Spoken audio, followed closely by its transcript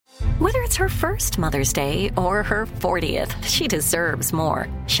Whether it's her first Mother's Day or her 40th, she deserves more.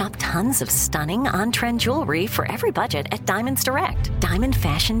 Shop tons of stunning on-trend jewelry for every budget at Diamonds Direct. Diamond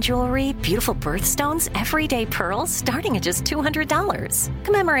fashion jewelry, beautiful birthstones, everyday pearls starting at just $200.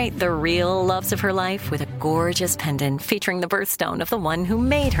 Commemorate the real loves of her life with a gorgeous pendant featuring the birthstone of the one who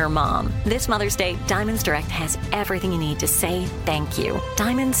made her mom. This Mother's Day, Diamonds Direct has everything you need to say thank you.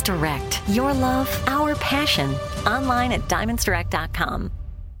 Diamonds Direct. Your love, our passion. Online at diamondsdirect.com.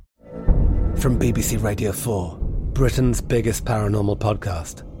 From BBC Radio 4, Britain's biggest paranormal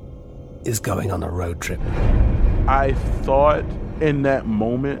podcast is going on a road trip. I thought in that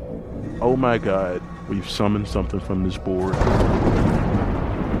moment, oh my God, we've summoned something from this board.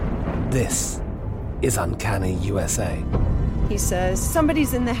 This is Uncanny USA. He says,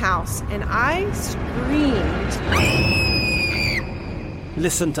 somebody's in the house, and I screamed.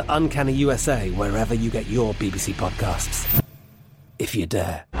 Listen to Uncanny USA wherever you get your BBC podcasts, if you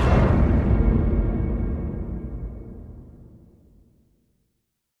dare.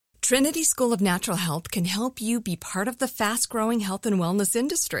 Trinity School of Natural Health can help you be part of the fast-growing health and wellness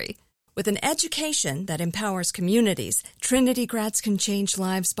industry. With an education that empowers communities, Trinity grads can change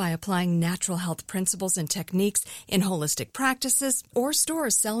lives by applying natural health principles and techniques in holistic practices or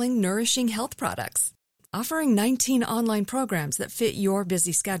stores selling nourishing health products. Offering 19 online programs that fit your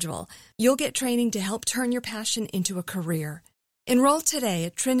busy schedule, you'll get training to help turn your passion into a career. Enroll today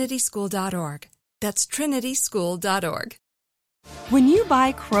at trinityschool.org. That's trinityschool.org. When you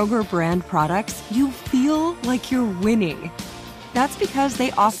buy Kroger brand products, you feel like you're winning. That's because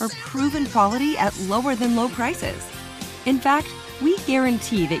they offer proven quality at lower than low prices. In fact, we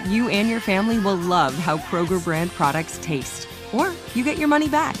guarantee that you and your family will love how Kroger brand products taste, or you get your money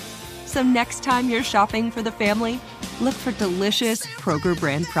back. So next time you're shopping for the family, look for delicious Kroger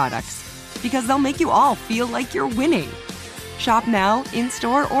brand products, because they'll make you all feel like you're winning. Shop now,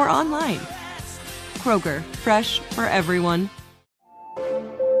 in-store, or online. Kroger, fresh for everyone.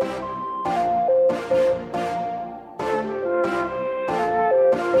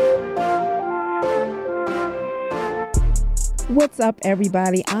 What's up,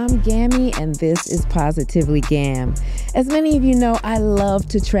 everybody? I'm Gammy, and this is Positively Gam. As many of you know, I love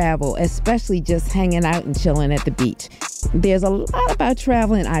to travel, especially just hanging out and chilling at the beach. There's a lot about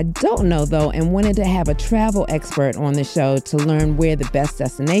traveling I don't know, though, and wanted to have a travel expert on the show to learn where the best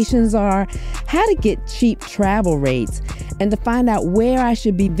destinations are, how to get cheap travel rates, and to find out where I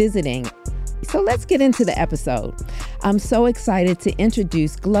should be visiting. So let's get into the episode. I'm so excited to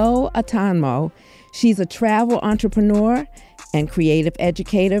introduce Glo Atanmo. She's a travel entrepreneur and creative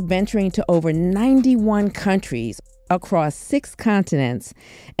educator venturing to over 91 countries across 6 continents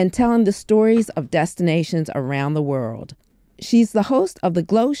and telling the stories of destinations around the world. She's the host of the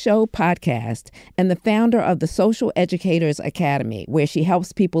Glo Show podcast and the founder of the Social Educators Academy, where she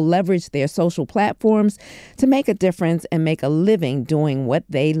helps people leverage their social platforms to make a difference and make a living doing what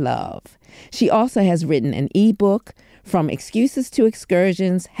they love. She also has written an ebook, From Excuses to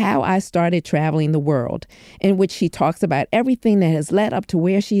Excursions, How I Started Traveling the World, in which she talks about everything that has led up to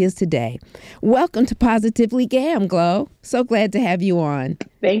where she is today. Welcome to Positively Gam, Glo. So glad to have you on.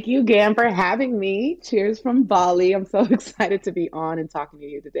 Thank you, Gam, for having me. Cheers from Bali. I'm so excited to be on and talking to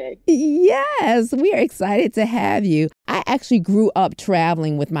you today. Yes, we are excited to have you. I actually grew up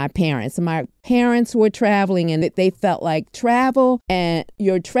traveling with my parents. My parents were traveling, and they felt like travel and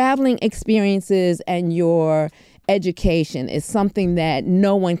your traveling experiences and your education is something that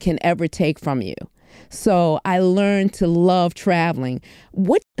no one can ever take from you. So I learned to love traveling.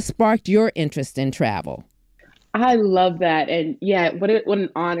 What sparked your interest in travel? I love that. And yeah, what an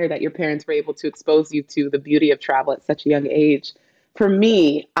honor that your parents were able to expose you to the beauty of travel at such a young age. For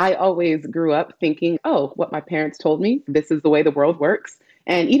me, I always grew up thinking, oh, what my parents told me, this is the way the world works.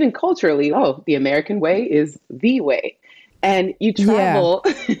 And even culturally, oh, the American way is the way. And you travel,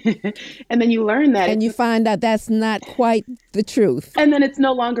 yeah. And then you learn that. And you find out that's not quite the truth. And then it's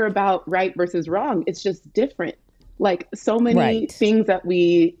no longer about right versus wrong. It's just different. Like so many things that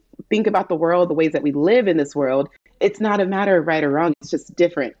we think about the world, the ways that we live in this world, it's not a matter of right or wrong. It's just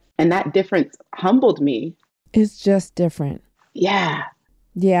different. And that difference humbled me. It's just different. Yeah.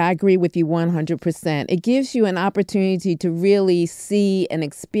 Yeah, I agree with you 100%. It gives you an opportunity to really see and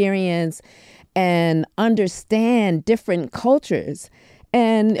experience and understand different cultures.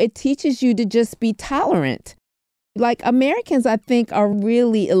 And it teaches you to just be tolerant. Like Americans, I think, are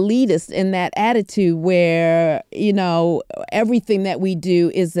really elitist in that attitude where, you know, everything that we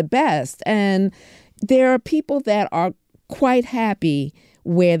do is the best. And there are people that are quite happy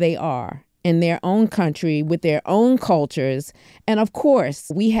where they are. in their own country with their own cultures. And of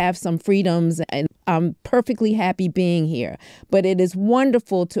course, we have some freedoms and I'm perfectly happy being here. But it is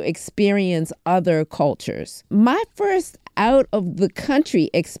wonderful to experience other cultures. My first out of the country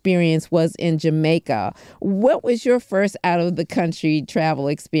experience was in Jamaica. What was your first out of the country travel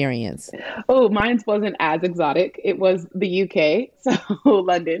experience? Oh, mine wasn't as exotic. It was the UK, so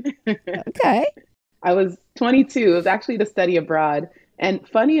London. Okay. I was 22. It was actually to study abroad. And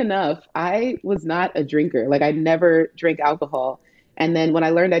funny enough, I was not a drinker. Like I never drank alcohol. And then when I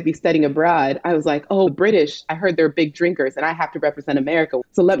learned I'd be studying abroad, I was like, oh, British, I heard they're big drinkers and I have to represent America.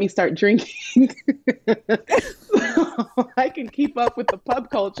 So let me start drinking so I can keep up with the pub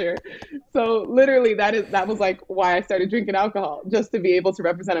culture. So literally that was like why I started drinking alcohol, just to be able to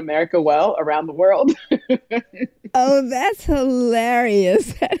represent America well around the world. Oh, that's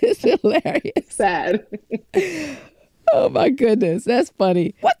hilarious. That is hilarious. Sad. Oh, my goodness. That's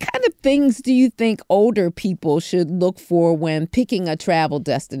funny. What kind of things do you think older people should look for when picking a travel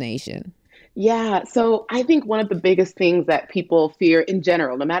destination? Yeah, so I think one of the biggest things that people fear in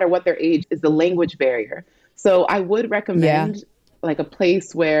general, no matter what their age, is the language barrier. So I would recommend like a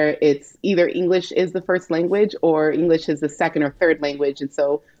place where it's either English is the first language or English is the second or third language. And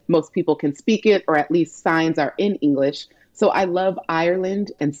so most people can speak it, or at least signs are in English. So I love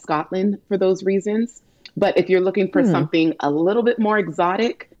Ireland and Scotland for those reasons. But if you're looking for something a little bit more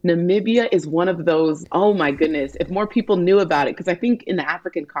exotic, Namibia is one of those. Oh my goodness, if more people knew about it, because I think in the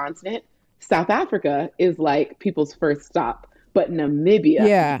African continent, South Africa is like people's first stop. But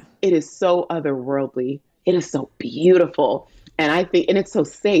Namibia, it is so otherworldly. It is so beautiful. And it's so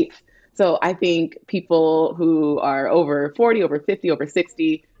safe. So I think people who are over 40, over 50, over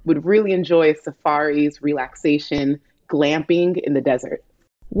 60 would really enjoy safaris, relaxation, glamping in the desert.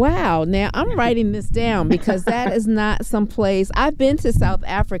 Wow. Now, I'm writing this down because that is not someplace. I've been to South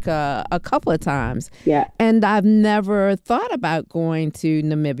Africa a couple of times. Yeah. And I've never thought about going to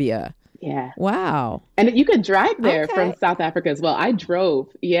Namibia. Yeah. Wow. And you could drive there from South Africa as well. I drove,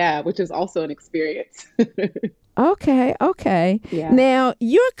 which is also an experience. Okay. Yeah. Now,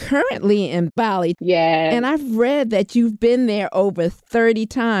 you're currently in Bali. Yeah. And I've read that you've been there over 30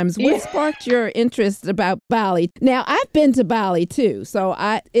 times. What sparked your interest about Bali? Now, I've been to Bali too, so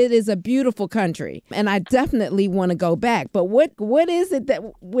it is a beautiful country, and I definitely want to go back. But what is it that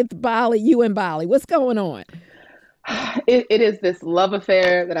with Bali, you and Bali, what's going on? It is this love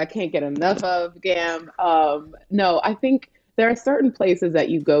affair that I can't get enough of, Gam. No, I think there are certain places that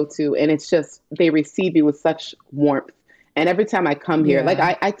you go to and it's just, they receive you with such warmth. And every time I come here, like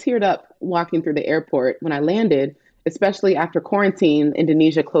I teared up walking through the airport when I landed, especially after quarantine,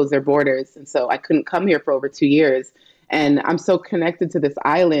 Indonesia closed their borders. And so I couldn't come here for over 2 years. And I'm so connected to this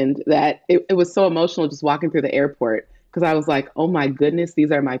island that it was so emotional just walking through the airport because I was like, oh my goodness,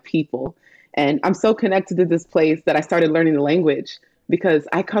 these are my people. And I'm so connected to this place that I started learning the language because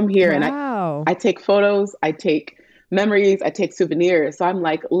I come here and I take photos, I take memories, I take souvenirs. So I'm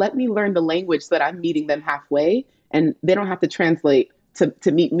like, let me learn the language so that I'm meeting them halfway and they don't have to translate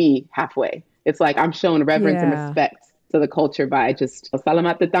to meet me halfway. It's like I'm showing reverence and respect to the culture by just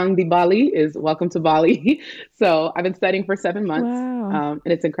Salamat Datang di Bali is welcome to Bali. So I've been studying for 7 months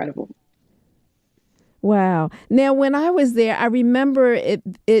and it's incredible. Wow. Now, when I was there, I remember it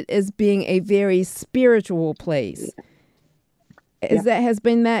as being a very spiritual place. Has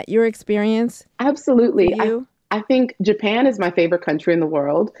been that your experience? Absolutely. I think Japan is my favorite country in the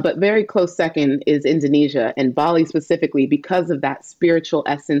world, but very close second is Indonesia and Bali specifically because of that spiritual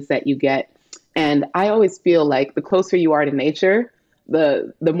essence that you get. And I always feel like the closer you are to nature,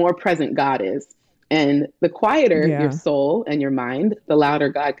 the more present God is. And the quieter your soul and your mind, the louder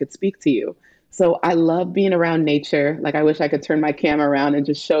God could speak to you. So I love being around nature. Like I wish I could turn my camera around and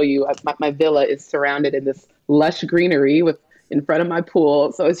just show you. My villa is surrounded in this lush greenery in front of my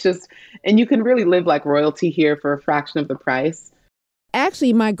pool. So it's just, and you can really live like royalty here for a fraction of the price.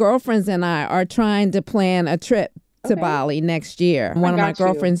 Actually, my girlfriends and I are trying to plan a trip to Bali next year. One of my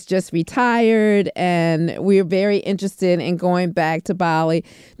girlfriends just retired and we're very interested in going back to Bali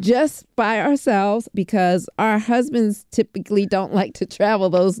just by ourselves because our husbands typically don't like to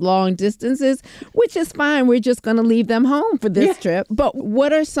travel those long distances, which is fine. We're just going to leave them home for this trip. But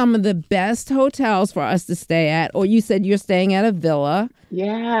what are some of the best hotels for us to stay at? Or you said you're staying at a villa.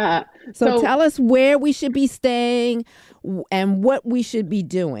 Yeah. So tell us where we should be staying and what we should be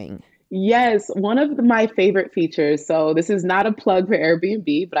doing. Yes, one of my favorite features. So this is not a plug for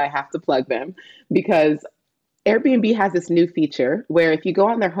Airbnb, but I have to plug them because Airbnb has this new feature where if you go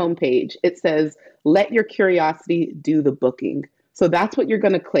on their homepage, it says, let your curiosity do the booking. So that's what you're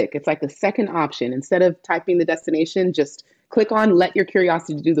going to click. It's like the second option. Instead of typing the destination, just click on let your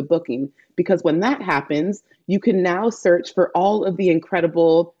curiosity do the booking, because when that happens, you can now search for all of the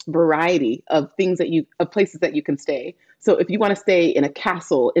incredible variety of places that you can stay. So if you want to stay in a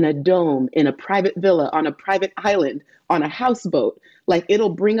castle, in a dome, in a private villa, on a private island, on a houseboat, like it'll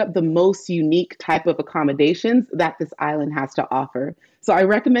bring up the most unique type of accommodations that this island has to offer. So I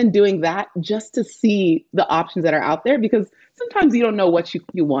recommend doing that just to see the options that are out there, because sometimes you don't know what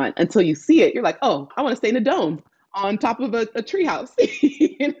you want until you see it. You're like, oh, I want to stay in a dome on top of a treehouse.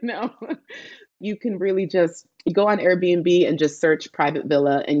 You know, you can really just go on Airbnb and just search private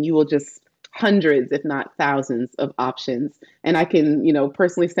villa, and you will just hundreds, if not thousands of options. And I can,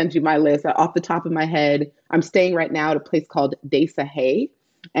 personally send you my list off the top of my head. I'm staying right now at a place called Desa Hay,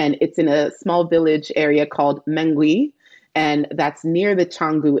 and it's in a small village area called Mengwi. And that's near the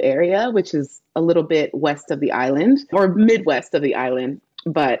Canggu area, which is a little bit west of the island or midwest of the island.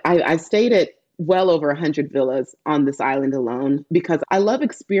 But I stayed at well over 100 villas on this island alone because I love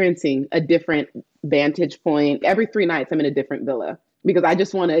experiencing a different vantage point. Every 3 nights, I'm in a different villa because I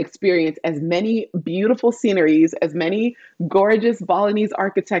just want to experience as many beautiful sceneries, as many gorgeous Balinese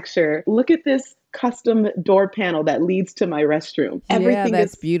architecture. Look at this custom door panel that leads to my restroom. Everything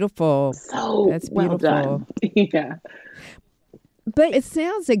that's is beautiful. So that's well beautiful. done. Yeah. But it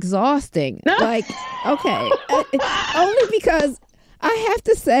sounds exhausting. Like, okay, only because I have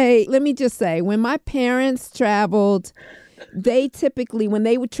to say, let me just say, when my parents traveled, they typically, when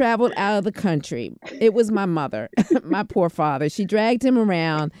they would travel out of the country, it was my mother, my poor father. She dragged him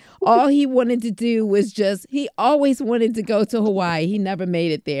around. All he wanted to do was he always wanted to go to Hawaii. He never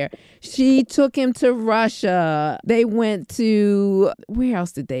made it there. She took him to Russia. They went to, where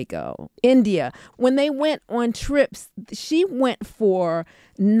else did they go? India. When they went on trips, she went for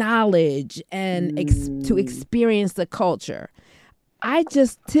knowledge and to experience the culture. I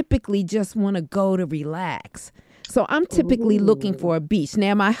just typically just want to go to relax. So I'm typically looking for a beach.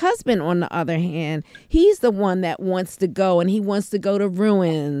 Now, my husband, on the other hand, he's the one that wants to go, and he wants to go to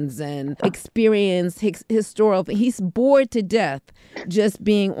ruins and experience historical. He's bored to death just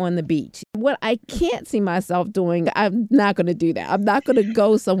being on the beach. What I can't see myself doing, I'm not going to do that. I'm not going to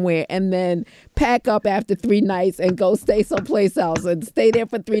go somewhere and then pack up after 3 nights and go stay someplace else and stay there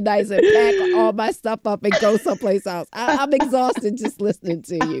for 3 nights and pack all my stuff up and go someplace else. I'm exhausted just listening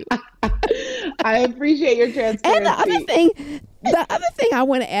to you. I appreciate your transparency. And the other thing I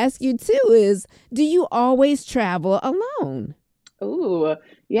want to ask you too is, do you always travel alone? Ooh,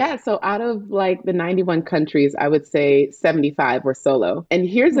 yeah. So out of like the 91 countries, I would say 75 were solo. And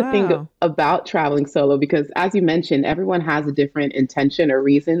here's the thing about traveling solo, because as you mentioned, everyone has a different intention or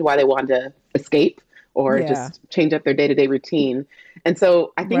reason why they want to escape or just change up their day-to-day routine. And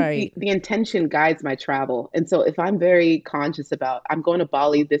so I think the intention guides my travel. And so if I'm very conscious about, I'm going to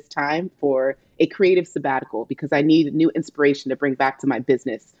Bali this time for a creative sabbatical because I need new inspiration to bring back to my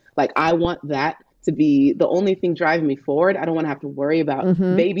business. Like I want that to be the only thing driving me forward. I don't want to have to worry about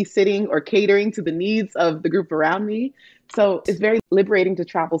babysitting or catering to the needs of the group around me. So it's very liberating to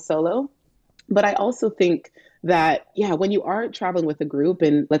travel solo. But I also think that, when you are traveling with a group,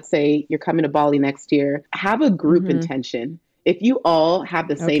 and let's say you're coming to Bali next year, have a group intention. If you all have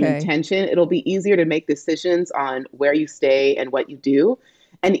the same intention, it'll be easier to make decisions on where you stay and what you do.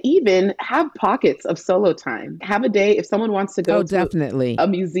 And even have pockets of solo time. Have a day, if someone wants to go to a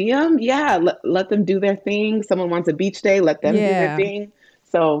museum, let them do their thing. Someone wants a beach day, let them do their thing.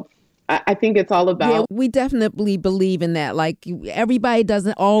 So I think it's all about. Yeah, we definitely believe in that. Like everybody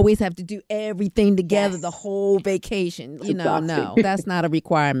doesn't always have to do everything together the whole vacation. No, that's not a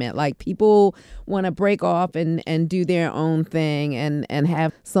requirement. Like people want to break off and do their own thing and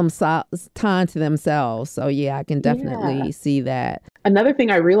have some time to themselves. So I can definitely see that. Another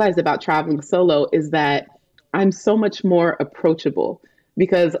thing I realized about traveling solo is that I'm so much more approachable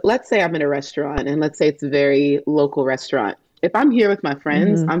because let's say I'm in a restaurant and let's say it's a very local restaurant. If I'm here with my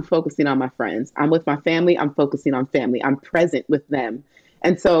friends, I'm focusing on my friends. I'm with my family, I'm focusing on family. I'm present with them.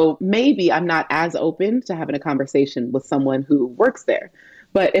 And so maybe I'm not as open to having a conversation with someone who works there.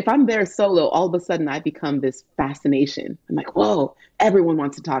 But if I'm there solo, all of a sudden I become this fascination. I'm like, whoa, everyone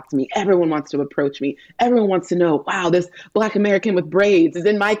wants to talk to me. Everyone wants to approach me. Everyone wants to know, wow, this Black American with braids is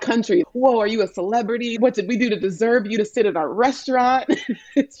in my country. Whoa, are you a celebrity? What did we do to deserve you to sit at our restaurant?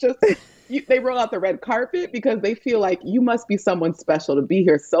 It's just... they roll out the red carpet because they feel like you must be someone special to be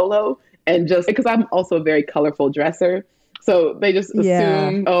here solo. And just because I'm also a very colorful dresser. So they just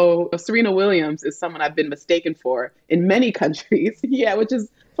assume, Serena Williams is someone I've been mistaken for in many countries. Which is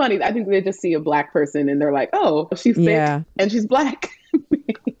funny. I think they just see a Black person and they're like, oh, she's thick and she's Black.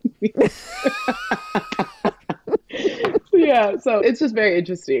 So it's just very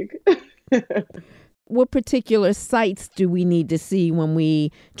interesting. what particular sites do we need to see when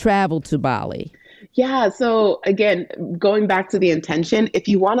we travel to Bali? Yeah. So again, going back to the intention, if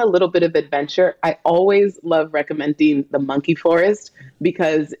you want a little bit of adventure, I always love recommending the monkey forest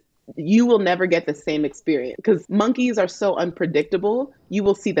because you will never get the same experience because monkeys are so unpredictable. You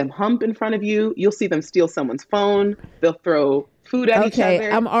will see them hump in front of you. You'll see them steal someone's phone. They'll throw food at each other. Okay,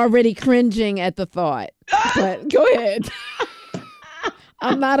 I'm already cringing at the thought, but go ahead.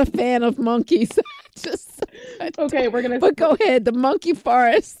 I'm not a fan of monkeys. Okay, we're gonna. But go ahead, the monkey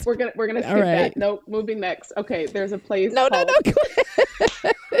forest. We're gonna skip that. Nope, moving next. Okay, there's a place. No. Go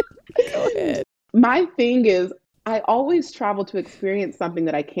ahead. Go ahead. My thing is, I always travel to experience something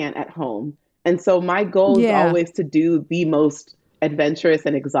that I can't at home, and so my goal is always to do the most adventurous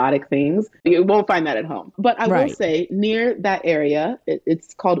and exotic things. You won't find that at home. But I will say, near that area,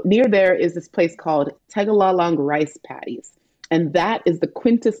 near there is this place called Tegalalang Rice Paddies, and that is the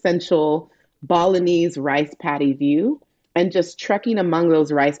quintessential Balinese rice paddy view. And just trekking among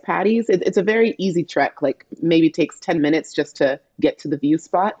those rice paddies, it's a very easy trek, like maybe takes 10 minutes just to get to the view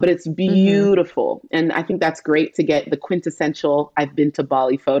spot, but it's beautiful. Mm-hmm. And I think that's great to get the quintessential I've been to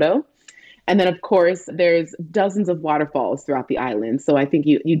Bali photo. And then, of course, there's dozens of waterfalls throughout the island. So I think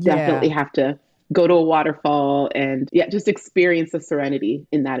you definitely have to go to a waterfall and just experience the serenity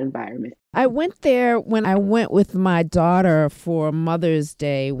in that environment. I went there when I went with my daughter for Mother's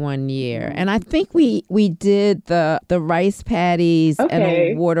Day one year. And I think we did the rice paddies and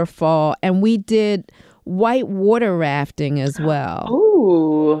a waterfall. And we did white water rafting as well.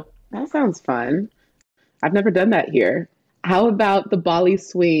 Ooh, that sounds fun. I've never done that here. How about the Bali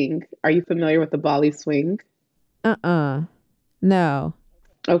swing? Are you familiar with the Bali swing? No.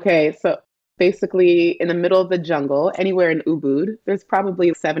 Okay, so basically in the middle of the jungle, anywhere in Ubud, there's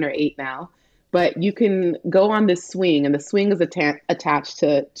probably 7 or 8 now, but you can go on this swing, and the swing is attached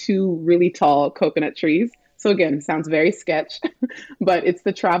to 2 really tall coconut trees. So again, sounds very sketch, but it's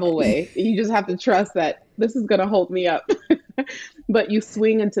the travel way. You just have to trust that this is going to hold me up. But you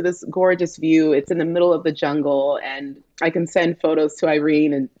swing into this gorgeous view. It's in the middle of the jungle, and I can send photos to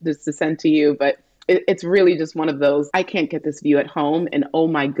Irene and just to send to you, but it's really just one of those, I can't get this view at home, and oh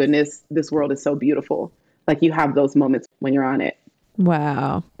my goodness, this world is so beautiful. Like, you have those moments when you're on it.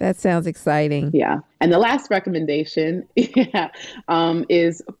 Wow, that sounds exciting. Yeah. And the last recommendation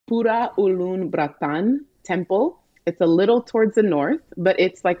is Pura Ulun Bratan Temple. It's a little towards the north, but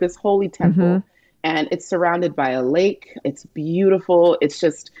it's like this holy temple. Mm-hmm. And it's surrounded by a lake. It's beautiful. It's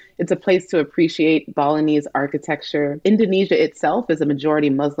a place to appreciate Balinese architecture. Indonesia itself is a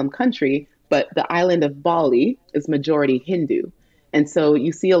majority Muslim country, but the island of Bali is majority Hindu. And so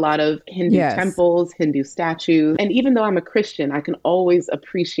you see a lot of Hindu temples, Hindu statues. And even though I'm a Christian, I can always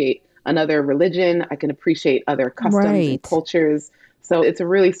appreciate another religion. I can appreciate other customs and cultures. So it's a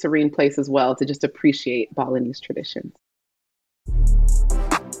really serene place as well to just appreciate Balinese traditions.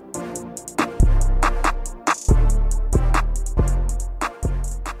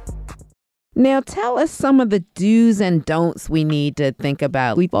 Now, tell us some of the do's and don'ts we need to think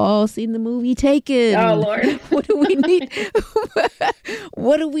about. We've all seen the movie Taken. Oh, Lord. What do we need?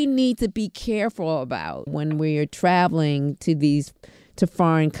 What do we need to be careful about when we're traveling to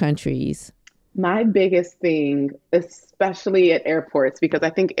foreign countries? My biggest thing, especially at airports, because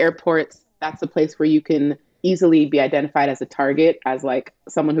I think airports, that's the place where you can easily be identified as a target, as like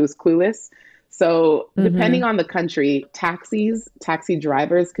someone who's clueless. So depending on the country, taxi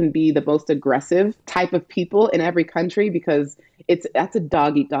drivers can be the most aggressive type of people in every country because that's a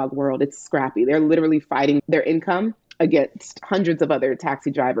dog-eat-dog world. It's scrappy. They're literally fighting their income against hundreds of other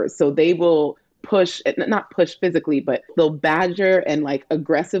taxi drivers. So they will not push physically, but they'll badger and like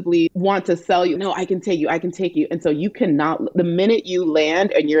aggressively want to sell you. No, I can take you. And so you cannot, the minute you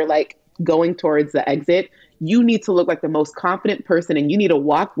land and you're like going towards the exit, you need to look like the most confident person and you need to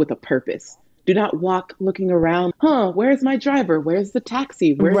walk with a purpose. Do not walk looking around. Where's my driver? Where's the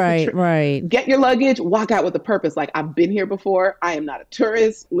taxi? Right. Get your luggage, walk out with a purpose. Like, I've been here before. I am not a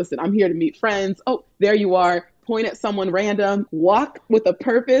tourist. Listen, I'm here to meet friends. Oh, there you are. Point at someone random. Walk with a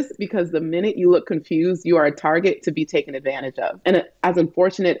purpose, because the minute you look confused, you are a target to be taken advantage of. And as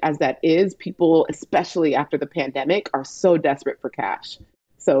unfortunate as that is, people, especially after the pandemic, are so desperate for cash.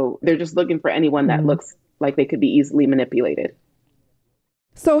 So they're just looking for anyone that looks like they could be easily manipulated.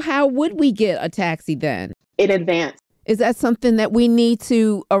 So how would we get a taxi then? In advance. Is that something that we need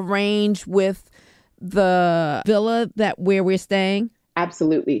to arrange with the villa where we're staying?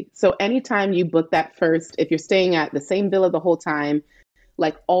 Absolutely. So anytime you book that first, if you're staying at the same villa the whole time,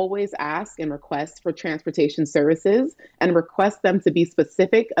 like, always ask and request for transportation services and request them to be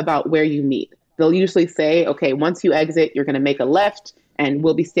specific about where you meet. They'll usually say, okay, once you exit, you're going to make a left and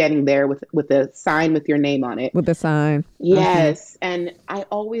we'll be standing there with a sign with your name on it. With a sign. Yes. And I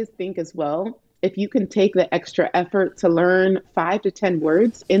always think as well, if you can take the extra effort to learn 5 to 10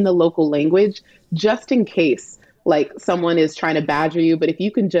 words in the local language, just in case like someone is trying to badger you. But if you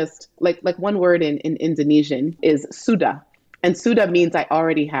can just like one word in Indonesian is sudah, and sudah means I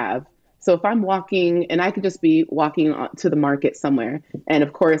already have. So if I'm walking, and I could just be walking to the market somewhere, and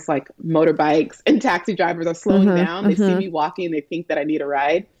of course, like motorbikes and taxi drivers are slowing down. They see me walking, they think that I need a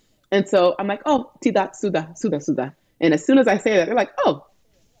ride. And so I'm like, oh, tidak, sudah, sudah, sudah. And as soon as I say that, they're like, oh,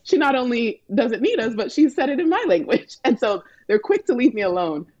 she not only doesn't need us, but she said it in my language. And so they're quick to leave me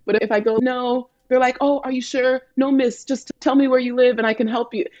alone. But if I go, no, they're like, oh, are you sure? No, miss, just tell me where you live and I can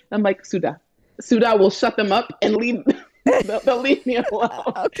help you. I'm like, sudah. Sudah will shut them up and leave. They'll leave me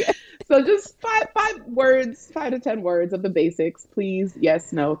alone. Okay. So just five words, 5 to 10 words of the basics. Please,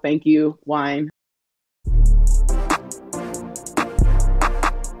 yes, no, thank you, wine.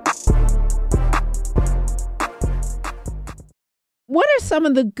 What are some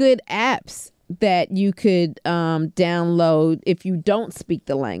of the good apps that you could download if you don't speak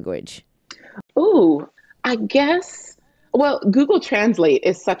the language? Ooh, I guess, well, Google Translate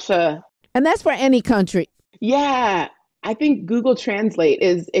is such a... And that's for any country. Yeah, I think Google Translate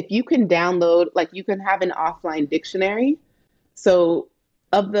is, if you can download, like you can have an offline dictionary. So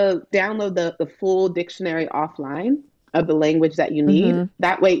download the full dictionary offline of the language that you need.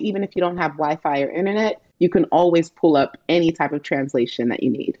 That way, even if you don't have Wi-Fi or internet, you can always pull up any type of translation that you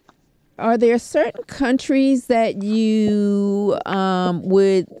need. Are there certain countries that you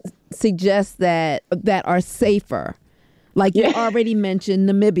would suggest that are safer? Like you already mentioned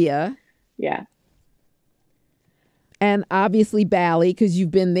Namibia. Yeah. And obviously Bali, because you've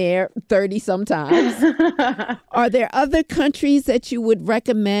been there 30 sometimes. Are there other countries that you would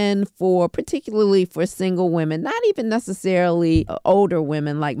recommend particularly for single women, not even necessarily older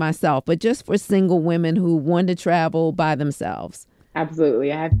women like myself, but just for single women who want to travel by themselves?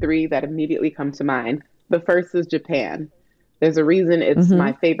 Absolutely. I have 3 that immediately come to mind. The first is Japan. There's a reason it's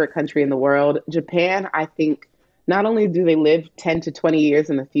my favorite country in the world. Japan, I think, not only do they live 10 to 20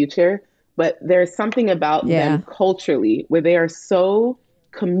 years in the future, but there's something about them culturally where they are so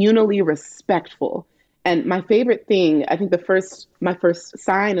communally respectful. And my favorite thing, I think my first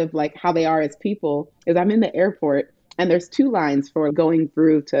sign of like how they are as people is I'm in the airport and there's 2 lines for going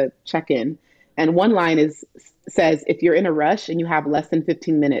through to check in. And one line says, if you're in a rush and you have less than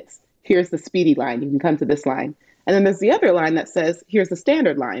 15 minutes, here's the speedy line. You can come to this line. And then there's the other line that says, here's the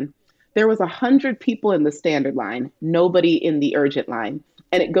standard line. There was 100 people in the standard line, nobody in the urgent line.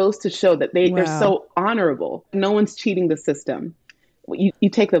 And it goes to show that they're so honorable. No one's cheating the system. You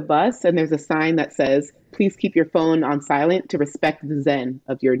take the bus and there's a sign that says, please keep your phone on silent to respect the zen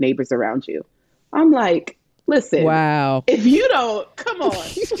of your neighbors around you. I'm like, listen, if you don't, come on.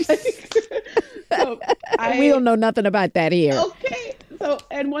 We don't know nothing about that here. Okay. So,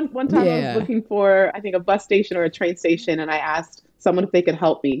 and one time I was looking for, I think, a bus station or a train station, and I asked someone if they could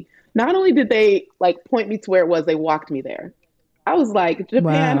help me. Not only did they like point me to where it was, they walked me there. I was like,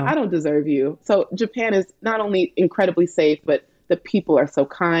 Japan, I don't deserve you. So Japan is not only incredibly safe, but the people are so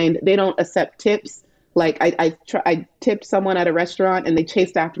kind. They don't accept tips. Like I tipped someone at a restaurant and they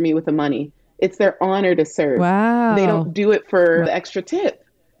chased after me with the money. It's their honor to serve. Wow. They don't do it for the extra tip.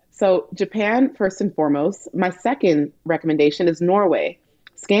 So Japan, first and foremost. My second recommendation is Norway.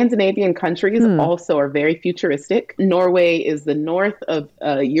 Scandinavian countries also are very futuristic. Norway is the north of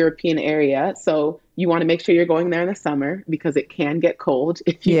a European area. So you want to make sure you're going there in the summer because it can get cold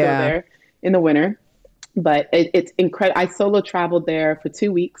if you go there in the winter. But it's incredible. I solo traveled there for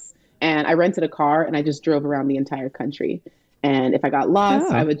 2 weeks and I rented a car and I just drove around the entire country. And if I got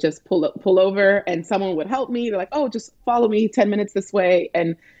lost, I would just pull over and someone would help me. They're like, oh, just follow me 10 minutes this way.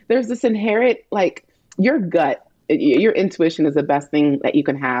 And there's this inherent, like, your gut, your intuition is the best thing that you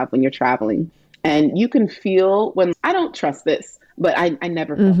can have when you're traveling. And you can feel when I don't trust this, but I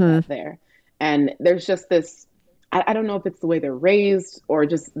never felt that there. And there's just this, I don't know if it's the way they're raised or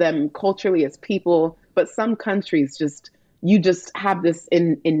just them culturally as people, but some countries you just have this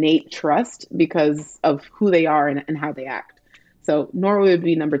innate trust because of who they are and how they act. So Norway would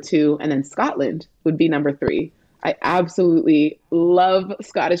be number 2, and then Scotland would be number 3. I absolutely love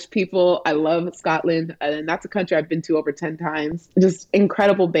Scottish people. I love Scotland, and that's a country I've been to over 10 times. Just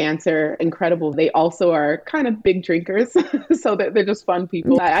incredible banter, incredible. They also are kind of big drinkers, so they're just fun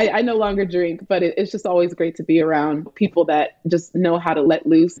people. I no longer drink, but it's just always great to be around people that just know how to let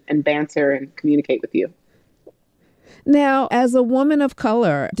loose and banter and communicate with you. Now, as a woman of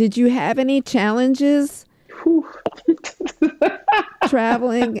color, did you have any challenges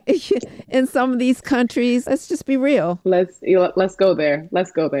traveling in some of these countries? Let's just be real. Let's go there.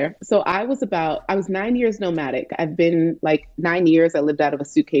 Let's go there. So I was 9 years nomadic. I've been like 9 years. I lived out of a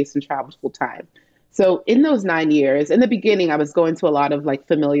suitcase and traveled full time. So in those 9 years, in the beginning, I was going to a lot of like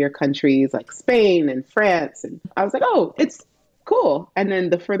familiar countries like Spain and France. And I was like, oh, it's cool. And then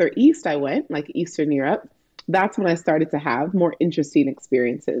the further east I went, like Eastern Europe, that's when I started to have more interesting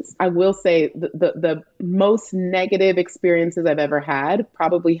experiences. I will say the most negative experiences I've ever had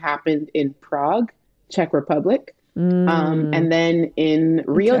probably happened in Prague, Czech Republic, and then in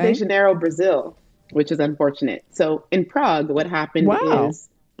Rio de Janeiro, Brazil, which is unfortunate. So in Prague, what happened is...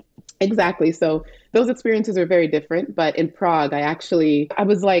 Exactly. So those experiences are very different. But in Prague, I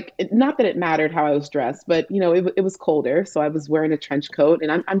was like, not that it mattered how I was dressed, but, you know, it was colder. So I was wearing a trench coat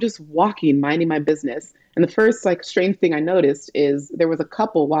and I'm just walking, minding my business. And the first like strange thing I noticed is there was a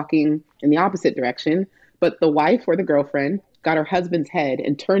couple walking in the opposite direction, but the wife or the girlfriend got her husband's head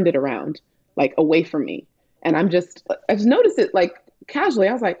and turned it around, like away from me. And I just noticed it like casually.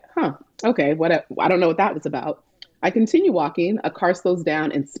 I was like, okay, I don't know what that was about. I continue walking, a car slows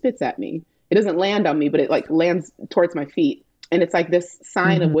down and spits at me. It doesn't land on me, but it like lands towards my feet. And it's like this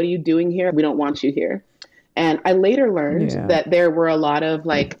sign of, what are you doing here? We don't want you here. And I later learned that there were a lot of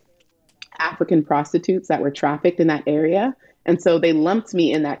like African prostitutes that were trafficked in that area. And so they lumped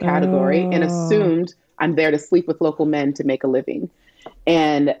me in that category and assumed I'm there to sleep with local men to make a living.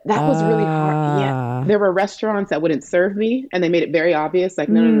 And that was really hard. Yeah. There were restaurants that wouldn't serve me and they made it very obvious, like,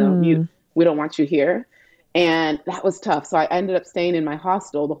 no, we don't want you here. And that was tough. So I ended up staying in my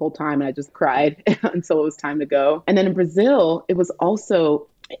hostel the whole time and I just cried until it was time to go. And then in Brazil, it was also,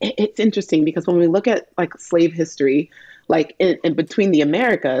 it's interesting because when we look at like slave history, like in between the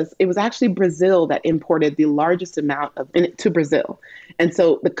Americas, it was actually Brazil that imported the largest amount to Brazil. And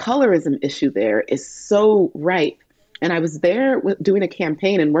so the colorism issue there is so ripe. And I was there doing a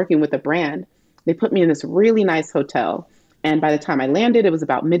campaign and working with a brand. They put me in this really nice hotel. And by the time I landed, it was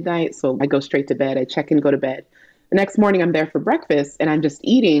about midnight. So I go straight to bed. I check in, go to bed. The next morning, I'm there for breakfast and I'm just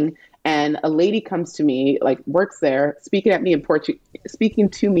eating. And a lady comes to me, like works there, speaking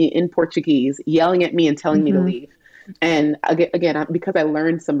to me in Portuguese, yelling at me and telling me to leave. And again, because I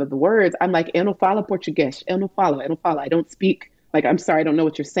learned some of the words, I'm like, eu não falo português, eu não falo. I don't speak. Like, I'm sorry, I don't know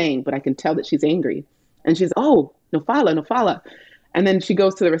what you're saying, but I can tell that she's angry. And she's, oh, no fala. And then she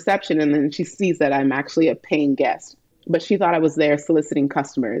goes to the reception and then she sees that I'm actually a paying guest. But she thought I was there soliciting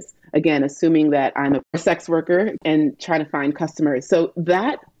customers, again, assuming that I'm a sex worker and trying to find customers. So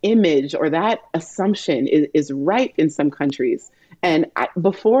that image or that assumption is ripe in some countries. And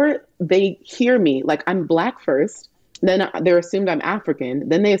before they hear me, like I'm Black first, then they're assumed I'm African,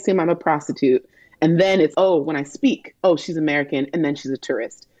 then they assume I'm a prostitute. And then it's, when I speak, she's American, and then she's a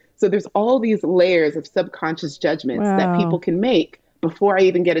tourist. So there's all these layers of subconscious judgments that people can make before I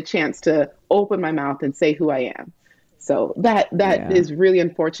even get a chance to open my mouth and say who I am. So that is really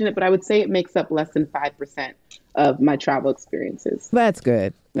unfortunate, but I would say it makes up less than 5% of my travel experiences. That's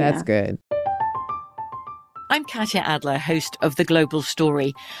good. That's good. I'm Katya Adler, host of The Global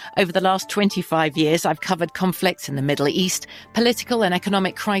Story. Over the last 25 years, I've covered conflicts in the Middle East, political and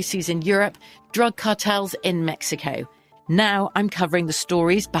economic crises in Europe, drug cartels in Mexico. Now I'm covering the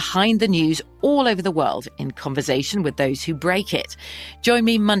stories behind the news all over the world in conversation with those who break it. Join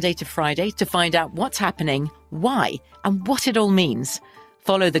me Monday to Friday to find out what's happening, why, and what it all means.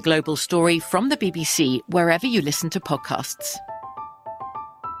 Follow The Global Story from the BBC wherever you listen to podcasts.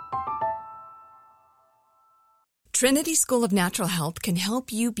 Trinity School of Natural Health can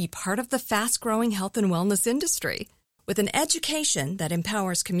help you be part of the fast-growing health and wellness industry. With an education that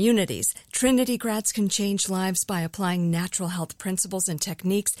empowers communities, Trinity grads can change lives by applying natural health principles and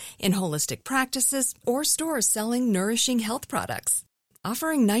techniques in holistic practices or stores selling nourishing health products.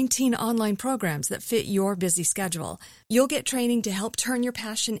 Offering 19 online programs that fit your busy schedule, you'll get training to help turn your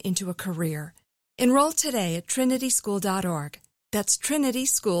passion into a career. Enroll today at trinityschool.org. That's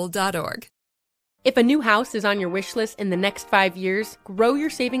trinityschool.org. If a new house is on your wish list in the next 5 years, grow your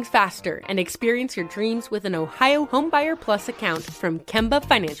savings faster and experience your dreams with an Ohio Homebuyer Plus account from Kemba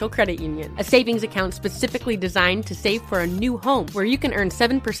Financial Credit Union. A savings account specifically designed to save for a new home where you can earn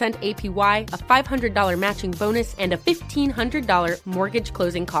 7% APY, a $500 matching bonus, and a $1,500 mortgage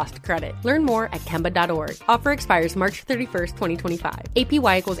closing cost credit. Learn more at Kemba.org. Offer expires March 31st, 2025.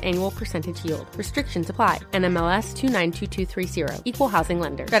 APY equals annual percentage yield. Restrictions apply. NMLS 292230. Equal housing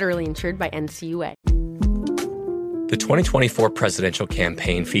lender. Federally insured by NCUA. The 2024 presidential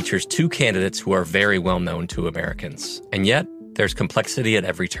campaign features two candidates who are very well known to Americans. And yet, there's complexity at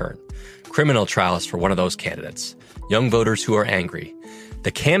every turn. Criminal trials for one of those candidates. Young voters who are angry.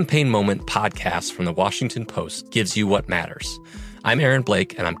 The Campaign Moment podcast from the Washington Post gives you what matters. I'm Aaron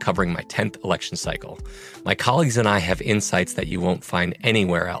Blake, and I'm covering my 10th election cycle. My colleagues and I have insights that you won't find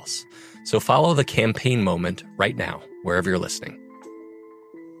anywhere else. So follow the campaign moment right now, wherever you're listening.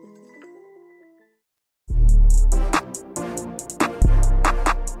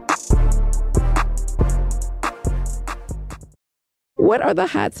 What are the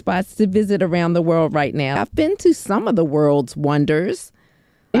hot spots to visit around the world right now? I've been to some of the world's wonders.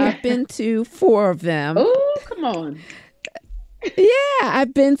 I've been to 4 of them. Oh, come on. Yeah,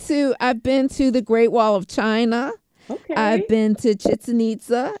 I've been to the Great Wall of China. Okay. I've been to Chichen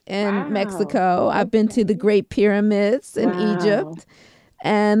Itza in Mexico. I've been to the Great Pyramids in Egypt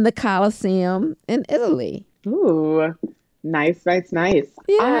and the Colosseum in Italy. Ooh, nice.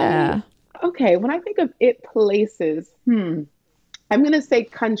 Yeah. Okay, when I think of places, I'm going to say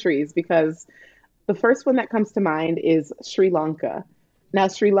countries because the first one that comes to mind is Sri Lanka. Now,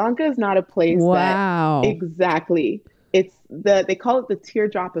 Sri Lanka is not a place that exactly. They call it the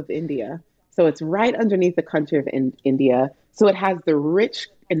teardrop of India. So it's right underneath the country of India. So it has the rich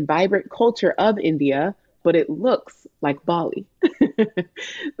and vibrant culture of India, but it looks like Bali.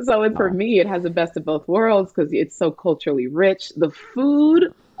 So for me, it has the best of both worlds because it's so culturally rich. The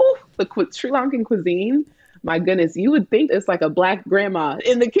food, the Sri Lankan cuisine, my goodness, you would think it's like a Black grandma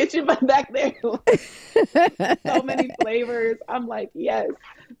in the kitchen, but back there, so many flavors. I'm like, yes.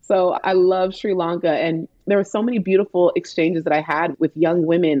 So I love Sri Lanka. And there were so many beautiful exchanges that I had with young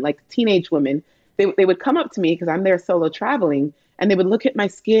women, like teenage women. They would come up to me because I'm there solo traveling, and they would look at my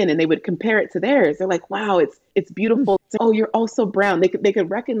skin and they would compare it to theirs. They're like, wow, it's beautiful. Oh, you're also brown. They could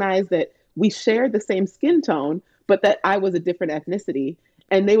recognize that we shared the same skin tone, but that I was a different ethnicity.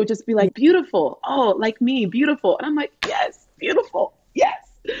 And they would just be like, beautiful. Oh, like me, beautiful. And I'm like, yes, beautiful. Yes.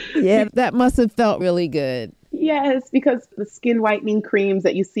 Yeah, that must have felt really good. Yes, because the skin whitening creams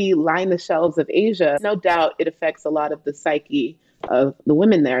that you see line the shelves of Asia, no doubt it affects a lot of the psyche of the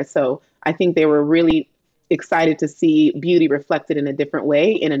women there. So I think they were really excited to see beauty reflected in a different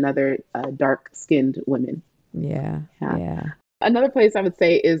way in another dark-skinned women. Yeah. Another place I would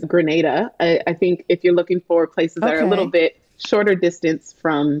say is Grenada. I think if you're looking for places that are a little bit shorter distance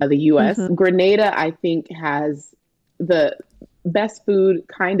from the U.S., Grenada, I think, has the best food,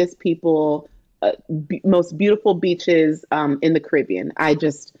 kindest people, most beautiful beaches in the Caribbean. I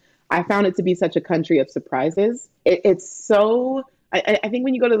found it to be such a country of surprises. It's so, I think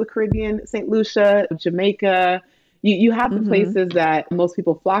when you go to the Caribbean, St. Lucia, Jamaica, you have the places that most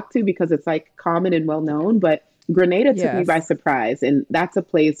people flock to because it's like common and well known, but Grenada took me by surprise. And that's a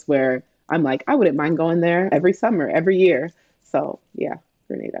place where I'm like, I wouldn't mind going there every summer, every year. So yeah,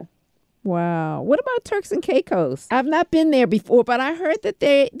 Grenada. Wow. What about Turks and Caicos? I've not been there before, but I heard that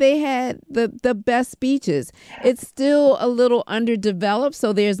they had the best beaches. It's still a little underdeveloped,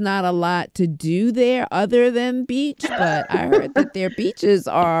 so there's not a lot to do there other than beach, but I heard that their beaches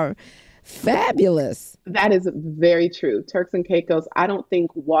are fabulous. That is very true. Turks and Caicos, I don't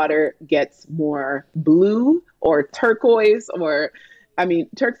think water gets more blue or turquoise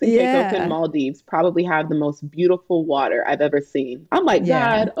Turks and Caicos and Maldives probably have the most beautiful water I've ever seen. I'm like,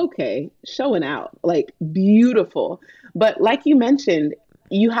 God, okay, showing out, like beautiful. But like you mentioned,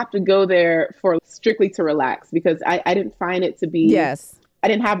 you have to go there for strictly to relax because I didn't find it to be, I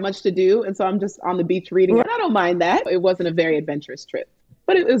didn't have much to do. And so I'm just on the beach reading. And I don't mind that. It wasn't a very adventurous trip,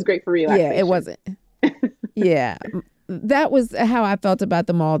 but it was great for relaxation. Yeah, it wasn't. Yeah. That was how I felt about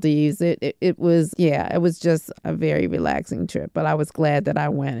the Maldives. It was just a very relaxing trip. But I was glad that I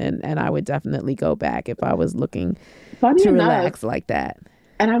went, and I would definitely go back if I was looking to relax like that.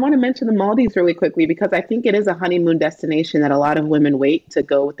 And I want to mention the Maldives really quickly because I think it is a honeymoon destination that a lot of women wait to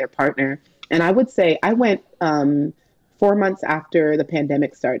go with their partner. And I would say I went 4 months after the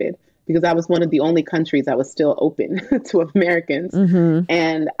pandemic started because that was one of the only countries that was still open to Americans.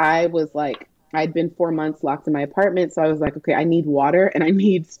 And I was like, I'd been 4 months locked in my apartment. So I was like, okay, I need water and I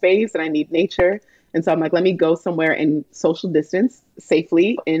need space and I need nature. And so I'm like, let me go somewhere and social distance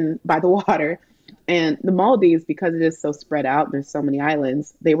safely by the water. And the Maldives, because it is so spread out, there's so many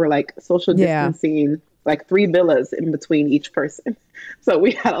islands, they were like social distancing, like 3 villas in between each person. So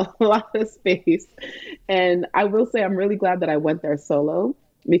we had a lot of space. And I will say, I'm really glad that I went there solo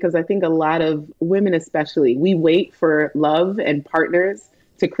because I think a lot of women, especially, we wait for love and partners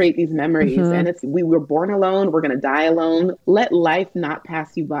to create these memories. And we were born alone. We're going to die alone. Let life not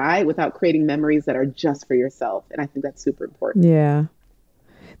pass you by without creating memories that are just for yourself. And I think that's super important. Yeah,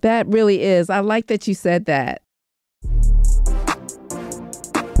 that really is. I like that you said that.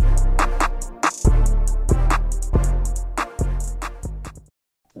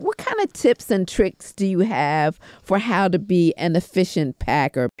 What kind of tips and tricks do you have for how to be an efficient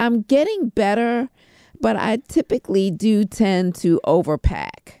packer? I'm getting better, but I typically do tend to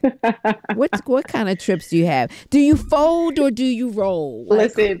overpack. What kind of trips do you have? Do you fold or do you roll?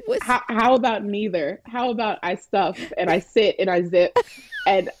 Listen, how about neither? How about I stuff and I sit and I zip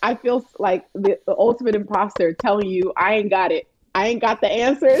and I feel like the ultimate imposter telling you I ain't got it. I ain't got the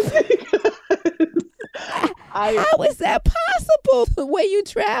answers. How is that possible? The way you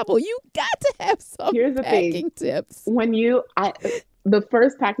travel, you got to have some packing tips. The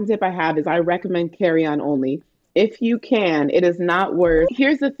first packing tip I have is I recommend carry-on only. If you can, it is not worth.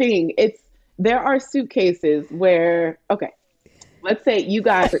 Here's the thing. There are suitcases where, okay, let's say you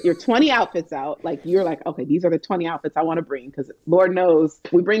got your 20 outfits out. Like you're like, okay, these are the 20 outfits I want to bring because Lord knows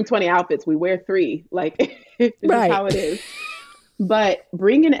we bring 20 outfits. We wear 3. Like this is how it is. But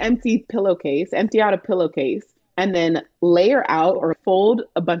bring an empty out a pillowcase, and then layer out or fold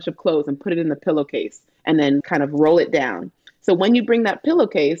a bunch of clothes and put it in the pillowcase and then kind of roll it down. So when you bring that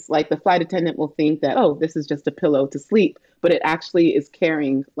pillowcase, like the flight attendant will think that, oh, this is just a pillow to sleep, but it actually is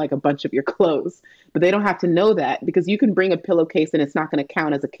carrying like a bunch of your clothes. But they don't have to know that because you can bring a pillowcase and it's not going to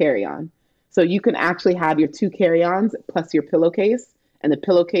count as a carry-on. So you can actually have your 2 carry-ons plus your pillowcase, and the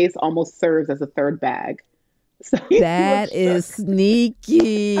pillowcase almost serves as a third bag. So that is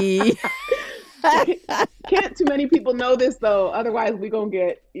sneaky. Can't too many people know this though, otherwise we're gonna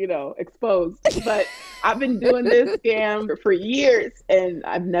get exposed. But I've been doing this scam for years and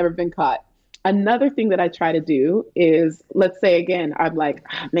I've never been caught. Another thing that I try to do is, let's say again, I'm like,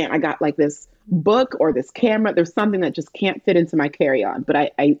 man, I got like this book or this camera, there's something that just can't fit into my carry-on, but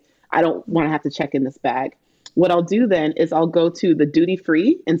I don't want to have to check in this bag. What I'll do then is I'll go to the duty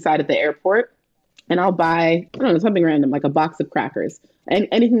free inside of the airport and I'll buy, I don't know, something random, like a box of crackers and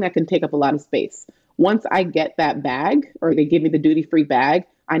anything that can take up a lot of space. Once I get that bag or they give me the duty-free bag,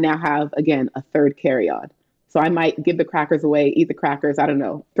 I now have, again, a third carry-on. So I might give the crackers away, eat the crackers, I don't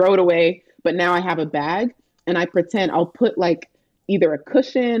know, throw it away. But now I have a bag and I pretend I'll put like either a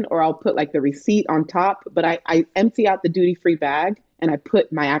cushion or I'll put like the receipt on top. But I empty out the duty-free bag and I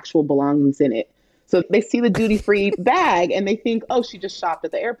put my actual belongings in it. So they see the duty-free bag and they think, oh, she just shopped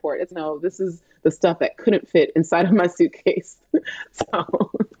at the airport. No, this is the stuff that couldn't fit inside of my suitcase.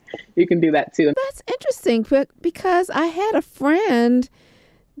 So you can do that too. That's interesting because I had a friend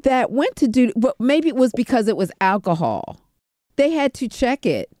that went to do, well, maybe it was because it was alcohol. They had to check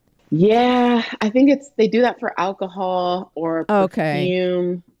it. Yeah, I think they do that for alcohol or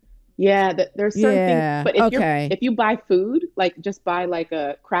perfume. Yeah, there's certain things. But if you buy food, like just buy like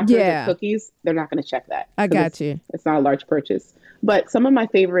a crackers or cookies, they're not going to check that. I got you. It's not a large purchase. But some of my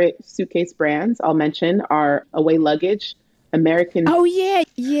favorite suitcase brands I'll mention are Away Luggage, American. Oh, yeah.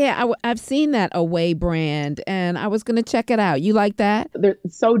 Yeah, I've seen that Away brand, and I was going to check it out. You like that? They're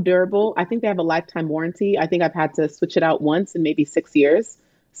so durable. I think they have a lifetime warranty. I think I've had to switch it out once in maybe 6 years.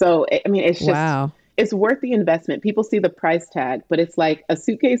 So, I mean, it's just, it's worth the investment. People see the price tag, but it's like a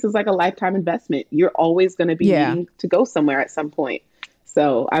suitcase is like a lifetime investment. You're always going to be needing to go somewhere at some point.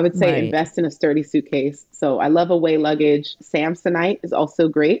 So I would say invest in a sturdy suitcase. So I love Away Luggage. Samsonite is also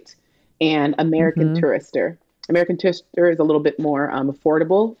great. And American Tourister. American Tourister is a little bit more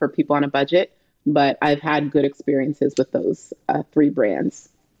affordable for people on a budget, but I've had good experiences with those 3 brands.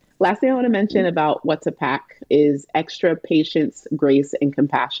 Last thing I want to mention about what to pack is extra patience, grace, and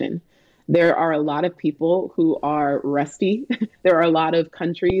compassion. There are a lot of people who are rusty. There are a lot of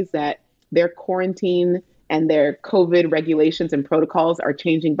countries that their quarantine and their COVID regulations and protocols are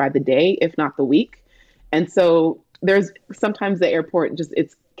changing by the day, if not the week. And so there's sometimes the airport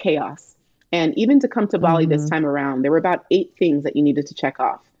it's chaos. And even to come to Bali this time around, there were about 8 things that you needed to check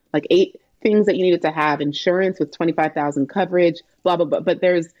off, like 8 things that you needed to have: insurance with 25,000 coverage, blah, blah, blah. But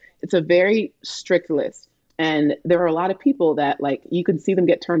it's a very strict list. And there are a lot of people that like, you can see them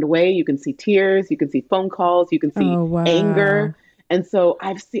get turned away. You can see tears, you can see phone calls, you can see anger. And so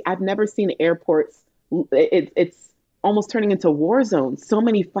I've never seen airports. It's almost turning into war zones. So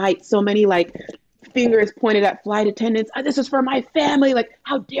many fights, so many like fingers pointed at flight attendants. This is for my family. Like,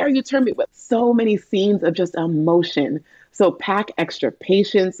 how dare you turn me? With so many scenes of just emotion. So pack extra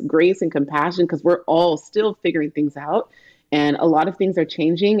patience, grace, and compassion, because we're all still figuring things out. And a lot of things are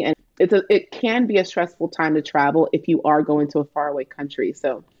changing. And it can be a stressful time to travel if you are going to a faraway country.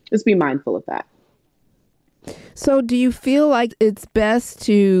 So just be mindful of that. So do you feel like it's best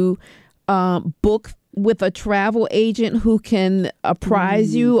to book with a travel agent who can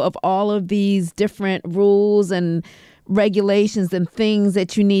apprise you of all of these different rules and regulations and things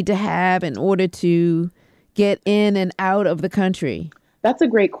that you need to have in order to get in and out of the country? That's a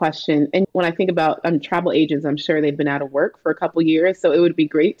great question. And when I think about travel agents, I'm sure they've been out of work for a couple years. So it would be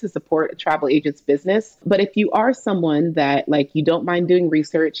great to support a travel agent's business. But if you are someone that like you don't mind doing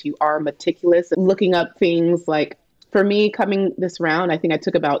research, you are meticulous, looking up things like for me coming this round, I think I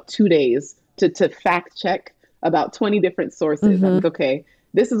took about 2 days to fact check about 20 different sources. I'm like, okay,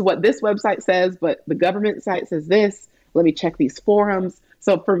 this is what this website says, but the government site says this. Let me check these forums.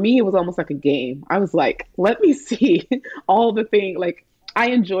 So for me, it was almost like a game. I was like, let me see all the things. Like,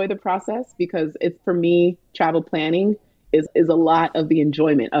 I enjoy the process because it's, for me, travel planning is a lot of the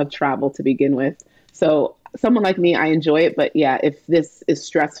enjoyment of travel to begin with. So someone like me, I enjoy it. But yeah, if this is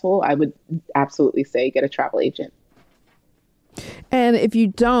stressful, I would absolutely say get a travel agent. And if you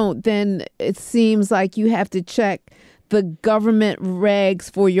don't, then it seems like you have to check the government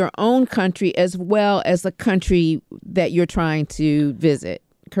regs for your own country as well as the country that you're trying to visit,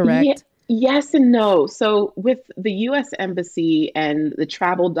 correct? Yes and no. So with the U.S. Embassy and the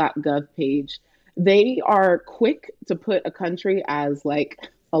travel.gov page, they are quick to put a country as like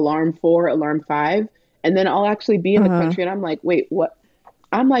alarm 4, alarm 5, and then I'll actually be in the country and I'm like, wait, what?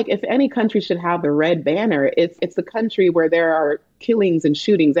 I'm like, if any country should have the red banner, it's the country where there are killings and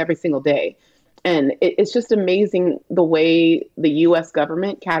shootings every single day. And it's just amazing the way the U.S.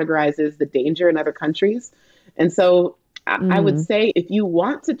 government categorizes the danger in other countries. And so I would say if you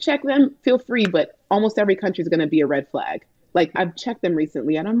want to check them, feel free, but almost every country is going to be a red flag. Like I've checked them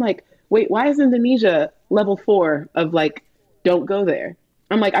recently and I'm like, wait, why is Indonesia level 4 of like, don't go there?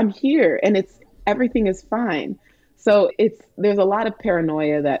 I'm like, I'm here and everything is fine. So there's a lot of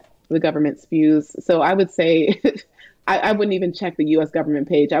paranoia that the government spews. So I would say I wouldn't even check the U.S. government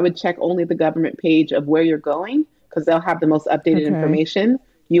page. I would check only the government page of where you're going because they'll have the most updated information.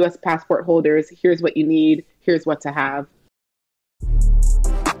 U.S. passport holders, here's what you need, here's what to have.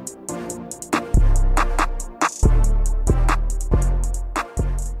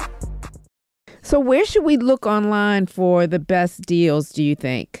 So where should we look online for the best deals, do you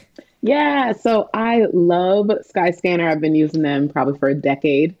think? Yeah, so I love Skyscanner. I've been using them probably for a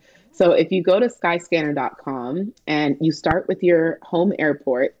decade. So if you go to skyscanner.com and you start with your home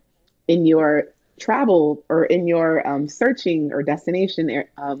airport in your travel or in your searching or destination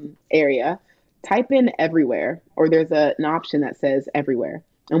area, type in everywhere, or there's an option that says everywhere.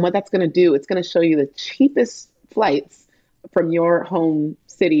 And what that's going to do, it's going to show you the cheapest flights from your home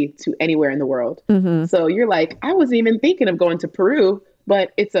city to anywhere in the world. So you're like, I wasn't even thinking of going to Peru,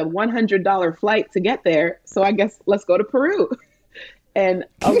 but it's a $100 flight to get there. So I guess let's go to Peru. And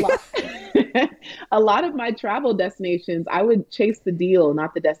a lot of my travel destinations, I would chase the deal,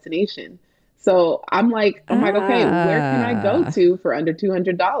 not the destination. So I'm like, okay, where can I go to for under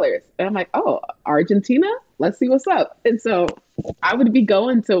 $200? And I'm like, oh, Argentina? Let's see what's up. And so I would be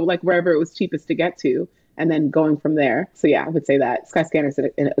going to like wherever it was cheapest to get to and then going from there. So yeah, I would say that Skyscanner is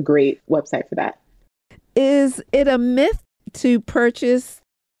a great website for that. Is it a myth to purchase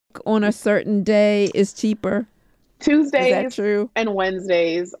on a certain day is cheaper? Tuesdays and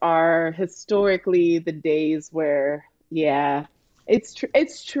Wednesdays are historically the days where, yeah, it's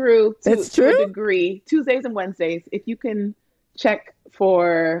true. To a degree. Tuesdays and Wednesdays, if you can check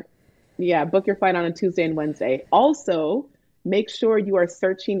for, book your flight on a Tuesday and Wednesday. Also, make sure you are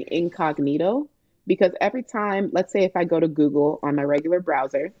searching incognito because every time, let's say if I go to Google on my regular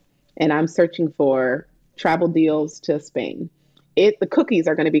browser and I'm searching for travel deals to Spain, the cookies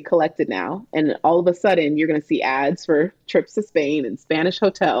are going to be collected now. And all of a sudden, you're going to see ads for trips to Spain and Spanish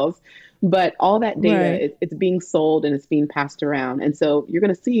hotels. But all that data, it's being sold and it's being passed around. And so you're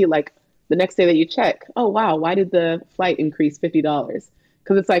going to see like the next day that you check, oh, wow, why did the flight increase $50?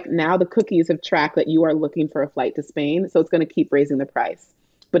 Because it's like now the cookies have tracked that you are looking for a flight to Spain. So it's going to keep raising the price.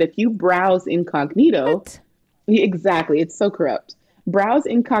 But if you browse incognito, exactly, it's so corrupt. Browse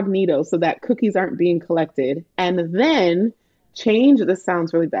incognito so that cookies aren't being collected. And then this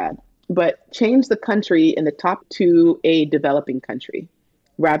sounds really bad, but change the country in the top to a developing country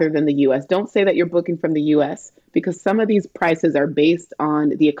rather than the U.S. Don't say that you're booking from the U.S. because some of these prices are based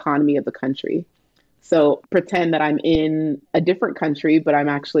on the economy of the country. So pretend that I'm in a different country, but I'm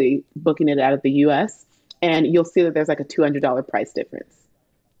actually booking it out of the U.S. And you'll see that there's like a $200 price difference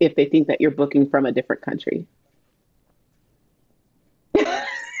if they think that you're booking from a different country.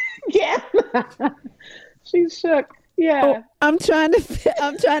 Yeah. She's shook. Yeah. Oh, I'm trying to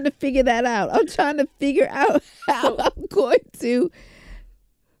figure that out. I'm trying to figure out how I'm going to.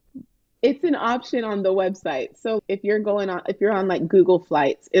 It's an option on the website. So if you're on like Google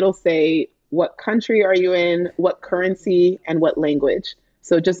Flights, it'll say what country are you in, what currency, and what language.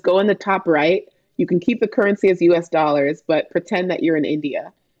 So just go in the top right. You can keep the currency as US dollars, but pretend that you're in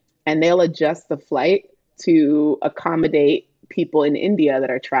India. And they'll adjust the flight to accommodate people in India that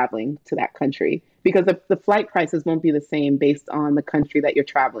are traveling to that country, because the flight prices won't be the same based on the country that you're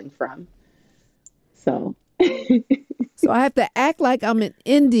traveling from. So, so I have to act like I'm in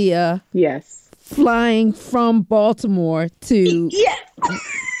India. Yes. Flying from Baltimore to. Yes.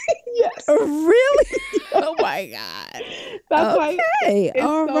 Yes. Really? Oh my God. That's okay.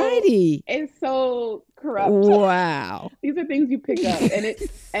 All righty. It's so corrupt. Wow. These are things you pick up,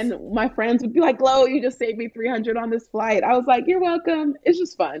 and my friends would be like, "Glo, you just saved me $300 on this flight." I was like, "You're welcome." It's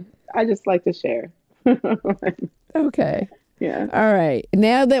just fun. I just like to share. Okay. Yeah. All right.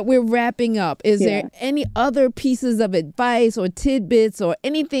 Now that we're wrapping up, is there any other pieces of advice or tidbits or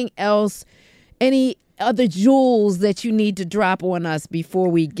anything else, any other jewels that you need to drop on us before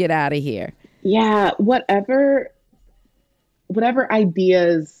we get out of here? Yeah, whatever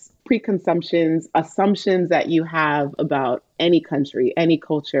ideas, preconceptions, assumptions that you have about any country, any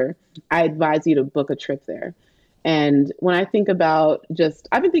culture, I advise you to book a trip there. And when I think about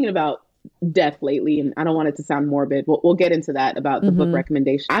I've been thinking about death lately, and I don't want it to sound morbid. We'll get into that about the book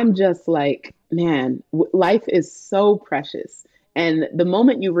recommendation. I'm just like, man, life is so precious. And the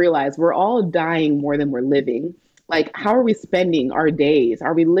moment you realize we're all dying more than we're living, like, how are we spending our days?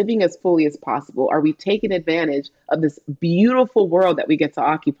 Are we living as fully as possible? Are we taking advantage of this beautiful world that we get to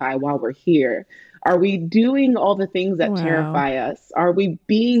occupy while we're here? Are we doing all the things that terrify us? Are we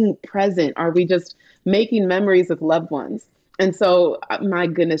being present? Are we just making memories with loved ones? And so, my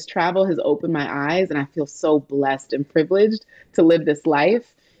goodness, travel has opened my eyes, and I feel so blessed and privileged to live this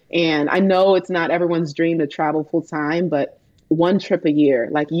life. And I know it's not everyone's dream to travel full time, but one trip a year,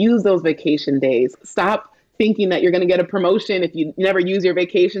 like, use those vacation days. Stop thinking that you're going to get a promotion if you never use your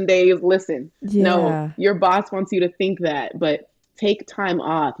vacation days. Listen, no, your boss wants you to think that, but take time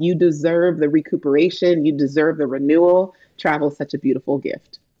off. You deserve the recuperation. You deserve the renewal. Travel is such a beautiful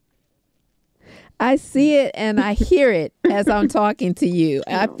gift. I see it and I hear it as I'm talking to you.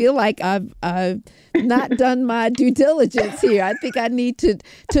 I feel like I've not done my due diligence here. I think I need to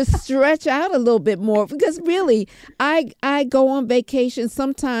stretch out a little bit more, because really I go on vacation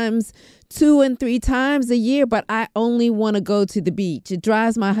sometimes 2 and 3 times a year, but I only want to go to the beach. It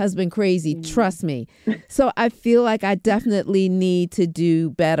drives my husband crazy, trust me. So I feel like I definitely need to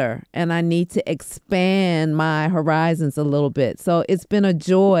do better, and I need to expand my horizons a little bit. So it's been a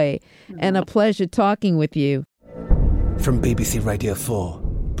joy and a pleasure talking with you. From BBC Radio 4,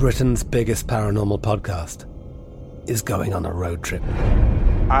 Britain's biggest paranormal podcast is going on a road trip.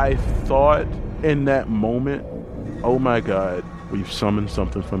 I thought in that moment, oh my God, we've summoned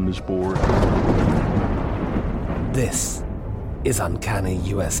something from this board. This is Uncanny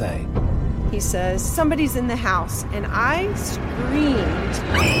USA. He says, somebody's in the house, and I screamed.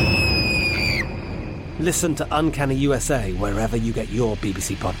 Listen to Uncanny USA wherever you get your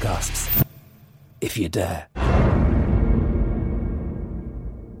BBC podcasts, if you dare.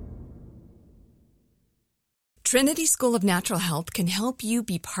 Trinity School of Natural Health can help you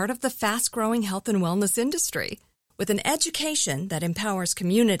be part of the fast-growing health and wellness industry. With an education that empowers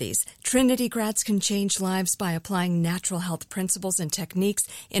communities, Trinity grads can change lives by applying natural health principles and techniques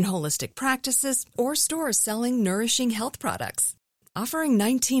in holistic practices or stores selling nourishing health products. Offering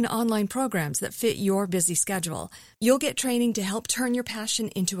 19 online programs that fit your busy schedule, you'll get training to help turn your passion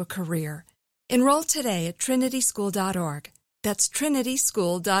into a career. Enroll today at trinityschool.org. That's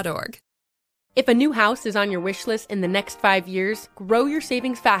trinityschool.org. If a new house is on your wish list in the next 5 years, grow your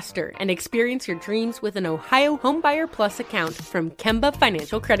savings faster and experience your dreams with an Ohio Homebuyer Plus account from Kemba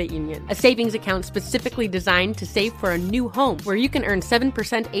Financial Credit Union. A savings account specifically designed to save for a new home, where you can earn 7%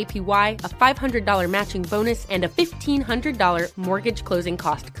 APY, a $500 matching bonus, and a $1,500 mortgage closing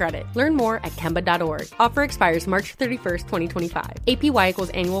cost credit. Learn more at Kemba.org. Offer expires March 31st, 2025. APY equals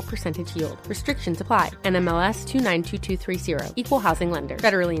annual percentage yield. Restrictions apply. NMLS 292230. Equal housing lender.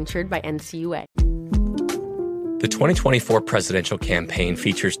 Federally insured by NCUA. The 2024 presidential campaign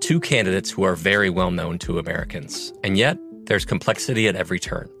features 2 candidates who are very well known to Americans. And yet, there's complexity at every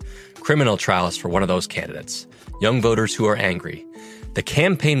turn. Criminal trials for one of those candidates. Young voters who are angry. The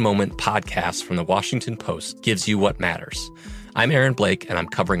Campaign Moment podcast from the Washington Post gives you what matters. I'm Aaron Blake, and I'm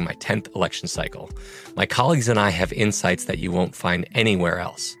covering my 10th election cycle. My colleagues and I have insights that you won't find anywhere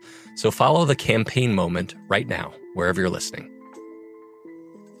else. So follow the Campaign Moment right now, wherever you're listening.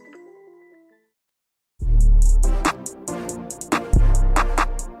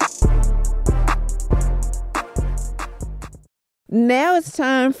 Now it's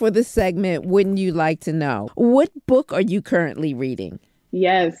time for the segment, Wouldn't You Like to Know? What book are you currently reading?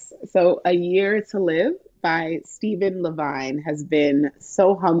 Yes. So A Year to Live by Stephen Levine has been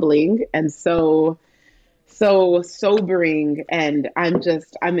so humbling and so so sobering. And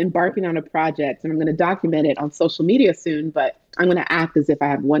I'm embarking on a project and I'm going to document it on social media soon, but I'm going to act as if I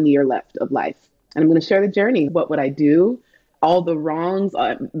have 1 year left of life. And I'm going to share the journey. What would I do? All the wrongs,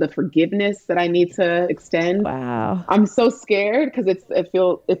 the forgiveness that I need to extend. Wow. I'm so scared because it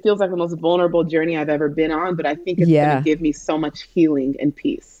feels like the most vulnerable journey I've ever been on, but I think it's going to give me so much healing and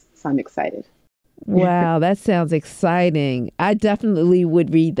peace. So I'm excited. Wow, that sounds exciting. I definitely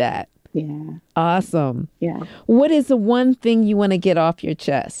would read that. Yeah. Awesome. Yeah. What is the one thing you want to get off your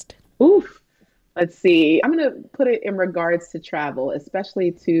chest? Oof. Let's see. I'm going to put it in regards to travel, especially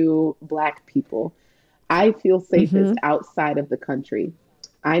to Black people. I feel safest outside of the country.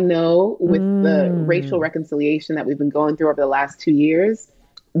 I know with the racial reconciliation that we've been going through over the last 2 years,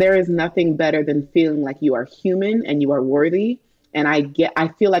 there is nothing better than feeling like you are human and you are worthy. And I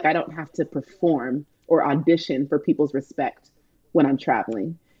feel like I don't have to perform or audition for people's respect when I'm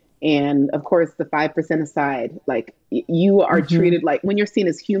traveling. And of course, the 5% aside, like you are treated like when you're seen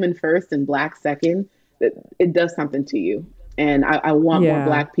as human first and Black second, it does something to you. And I want more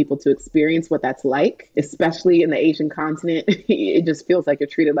Black people to experience what that's like, especially in the Asian continent. It just feels like you're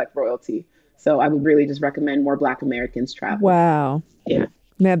treated like royalty. So I would really just recommend more Black Americans travel. Wow. Yeah.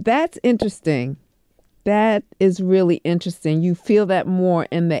 Now that's interesting. That is really interesting. You feel that more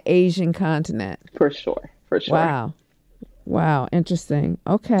in the Asian continent. For sure. For sure. Wow. Wow. Interesting.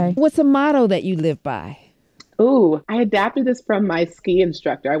 Okay. What's a motto that you live by? Ooh, I adapted this from my ski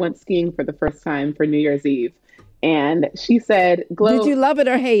instructor. I went skiing for the first time for New Year's Eve. And she said, "Glow." Did you love it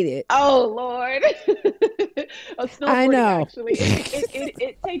or hate it? Oh, Lord. I know. Actually,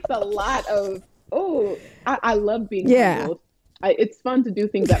 it takes a lot of, I love being humbled. It's fun to do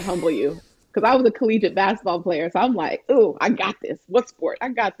things that humble you. Because I was a collegiate basketball player. So I'm like, I got this. What sport? I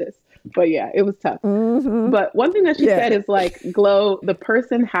got this. But yeah, it was tough. But one thing that she said is like, Glow, the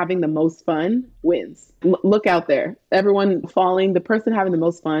person having the most fun wins. Look out there. Everyone falling, the person having the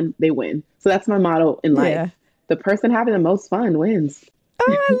most fun, they win. So that's my motto in life. Yeah. The person having the most fun wins.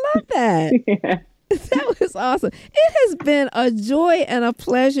 Oh, I love that. That was awesome. It has been a joy and a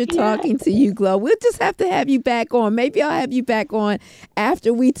pleasure talking to you, Glow. We'll just have to have you back on. Maybe I'll have you back on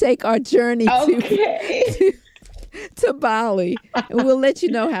after we take our journey to Bali. And we'll let you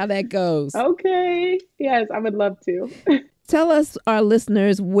know how that goes. Okay. Yes, I would love to. Tell us, our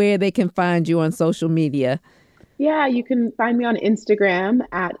listeners, where they can find you on social media. Yeah, you can find me on Instagram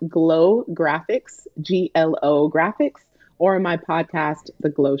at Glow Graphics, GLO Graphics, or my podcast, The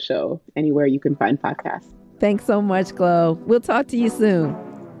Glow Show, anywhere you can find podcasts. Thanks so much, Glow. We'll talk to you soon.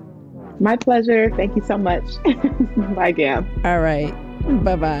 My pleasure. Thank you so much. Bye, Gam. All right.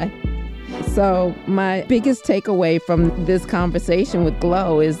 Bye-bye. So my biggest takeaway from this conversation with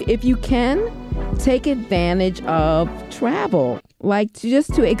Glow is if you can, take advantage of travel, like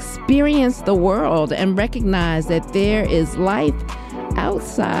just to experience the world and recognize that there is life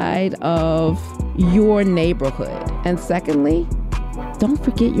outside of your neighborhood. And secondly, don't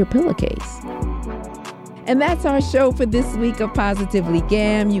forget your pillowcase. And that's our show for this week of Positively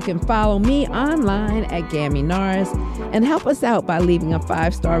Gam. You can follow me online at Gammy Norris and help us out by leaving a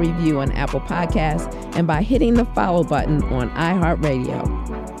 5-star review on Apple Podcasts and by hitting the follow button on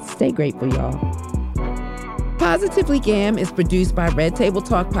iHeartRadio. Stay grateful, y'all. Positively Gam is produced by Red Table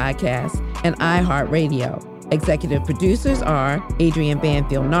Talk Podcast and iHeartRadio. Executive producers are Adrian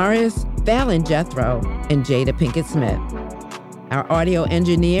Banfield Norris, Fallon Jethro, and Jada Pinkett Smith. Our audio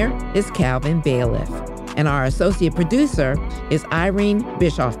engineer is Calvin Bailiff. And our associate producer is Irene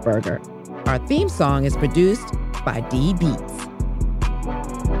Bischoffberger. Our theme song is produced by D Beats.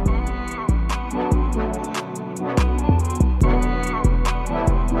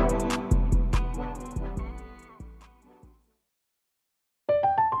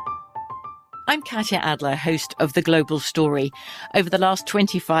 I'm Katya Adler, host of The Global Story. Over the last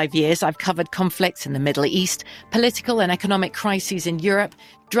 25 years, I've covered conflicts in the Middle East, political and economic crises in Europe,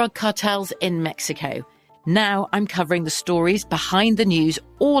 drug cartels in Mexico. Now I'm covering the stories behind the news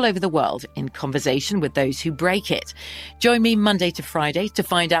all over the world in conversation with those who break it. Join me Monday to Friday to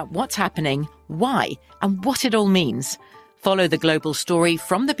find out what's happening, why, and what it all means. Follow The Global Story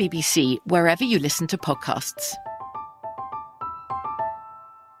from the BBC wherever you listen to podcasts.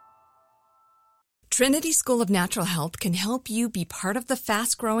 Trinity School of Natural Health can help you be part of the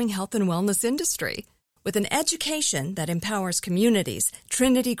fast-growing health and wellness industry. With an education that empowers communities,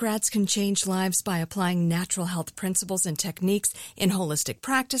 Trinity grads can change lives by applying natural health principles and techniques in holistic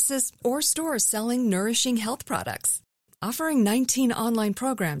practices or stores selling nourishing health products. Offering 19 online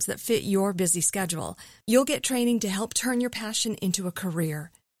programs that fit your busy schedule, you'll get training to help turn your passion into a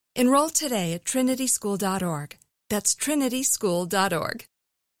career. Enroll today at trinityschool.org. That's trinityschool.org.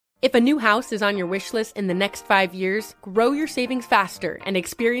 If a new house is on your wish list in the next 5 years, grow your savings faster and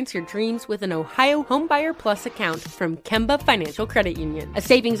experience your dreams with an Ohio Homebuyer Plus account from Kemba Financial Credit Union. A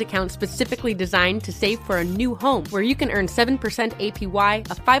savings account specifically designed to save for a new home, where you can earn 7% APY,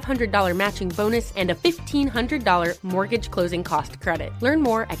 a $500 matching bonus, and a $1,500 mortgage closing cost credit. Learn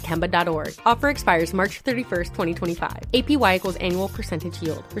more at Kemba.org. Offer expires March 31st, 2025. APY equals annual percentage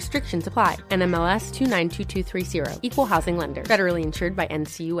yield. Restrictions apply. NMLS 292230. Equal housing lender. Federally insured by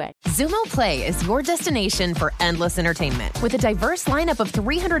NCUA. Xumo Play is your destination for endless entertainment. With a diverse lineup of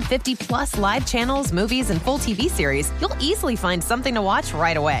 350 plus live channels, movies, and full TV series, you'll easily find something to watch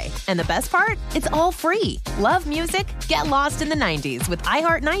right away. And the best part? It's all free. Love music? Get lost in the 90s with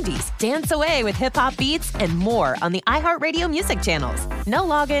iHeart 90s, dance away with hip-hop beats, and more on the iHeartRadio music channels. No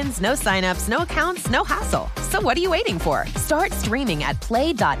logins, no signups, no accounts, no hassle. So what are you waiting for? Start streaming at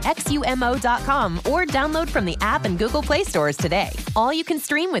play.xumo.com or download from the app and Google Play stores today. All you can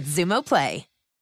stream with Xumo Play.